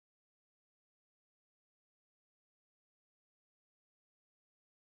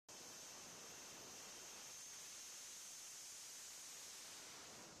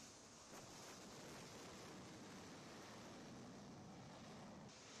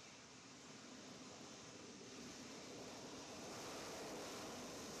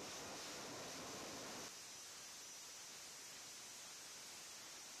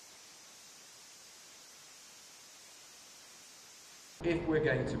if we're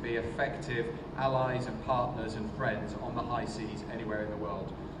going to be effective allies and partners and friends on the high seas anywhere in the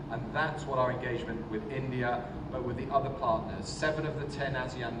world. And that's what our engagement with India, but with the other partners, 7 of the 10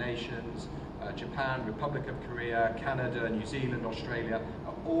 ASEAN nations, Japan, Republic of Korea, Canada, New Zealand, Australia,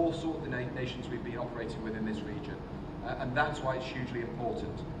 are all sort of the nations we've been operating with in this region. And that's why it's hugely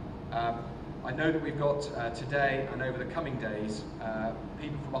important. I know that we've got today and over the coming days,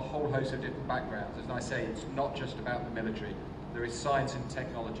 people from a whole host of different backgrounds. As I say, it's not just about the military. There is science and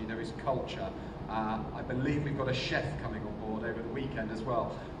technology, there is culture. I believe we've got a chef coming on board over the weekend as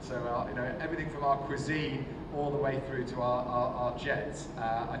well. So you know, everything from our cuisine all the way through to our jets,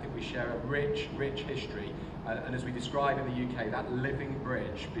 I think we share a rich history. And as we describe in the UK, that living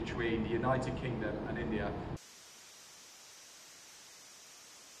bridge between the United Kingdom and India.